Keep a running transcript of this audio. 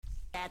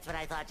That's what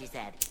I thought you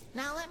said.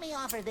 Now let me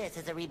offer this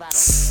as a rebuttal.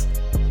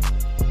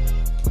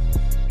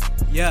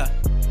 Yeah.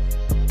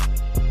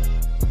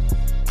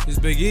 It's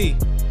Big E.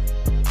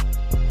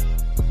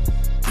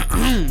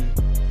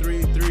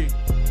 3-3.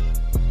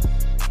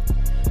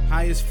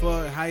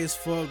 High as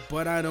fuck,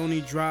 but I don't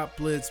need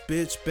droplets.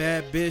 Bitch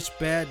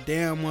bad,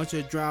 damn, once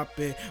you drop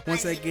it.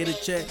 Once I get a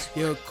check,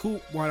 you'll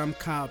coop what I'm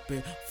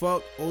copping.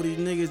 Fuck all these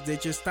niggas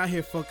that just out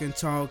here fucking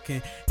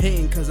talking.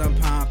 Hating cause I'm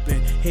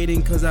popping,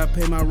 hating cause I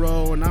pay my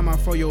role, and I'm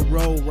out for your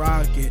roll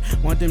rocket.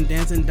 Want them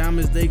dancing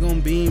diamonds, they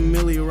gon' be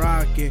Millie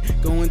Rocket.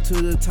 Going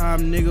to the top,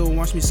 nigga,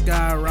 watch me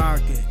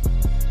skyrocket.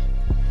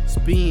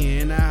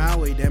 Speeding in the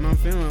highway, damn, I'm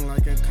feeling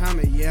like a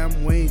comet. Yeah,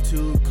 I'm way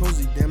too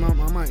cozy. Damn, I'm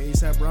on my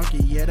ASAP Rocky.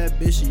 Yeah, that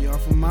bitch, she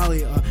off of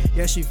Molly.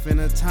 Yeah, she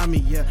finna tie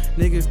me. Yeah,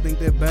 niggas think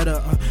they're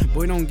better.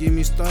 Boy, don't get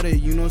me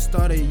started. You know,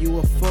 started. You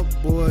a fuck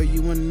boy.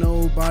 You a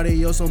nobody.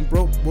 Yo, some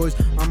broke boys.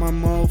 I'm my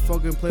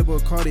motherfucking Playboy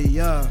Cardi.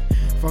 Yeah,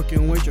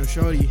 fucking with your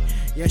shorty.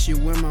 Yeah, she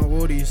with my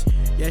woodies.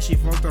 Yeah, she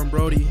fucked on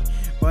Brody.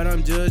 But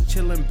I'm just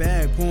chillin'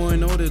 back,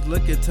 pouring all this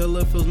liquor till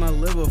it fills my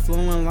liver,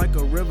 flowing like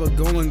a river,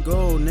 going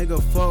gold, nigga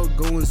fuck,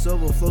 going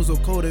silver, flow so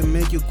cold it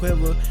make you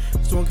quiver,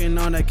 smoking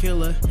on that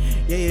killer,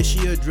 yeah,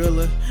 she a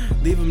driller,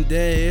 leave him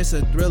dead, it's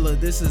a thriller,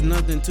 this is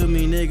nothing to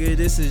me, nigga,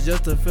 this is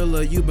just a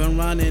filler, you been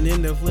running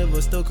in the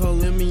flavor, still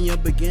calling me a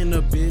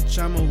beginner,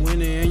 bitch, I'm a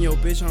winner, and your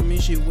bitch on me,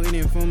 she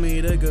waiting for me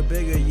to get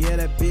bigger, yeah,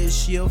 that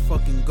bitch, she a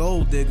fucking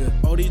gold digger,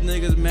 all these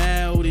niggas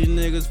mad, all these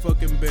niggas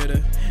fucking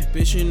bitter,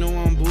 bitch, you know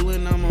I'm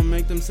bullin', I'ma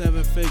make them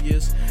 7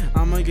 figures.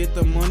 I'ma get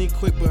the money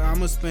quick, but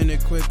I'ma spend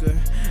it quicker.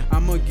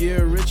 I'ma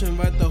get rich,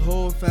 invite the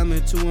whole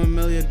family to $1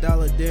 million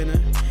dinner.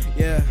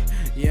 Yeah,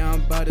 I'm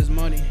about this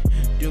money.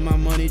 Do my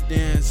money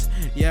dance.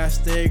 Yeah, I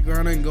stay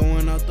grinding,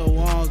 going out the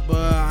walls,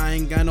 but I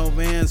ain't got no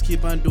vans.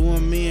 Keep on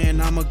doing me,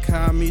 and I'ma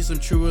cop me some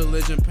True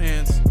Religion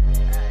pants.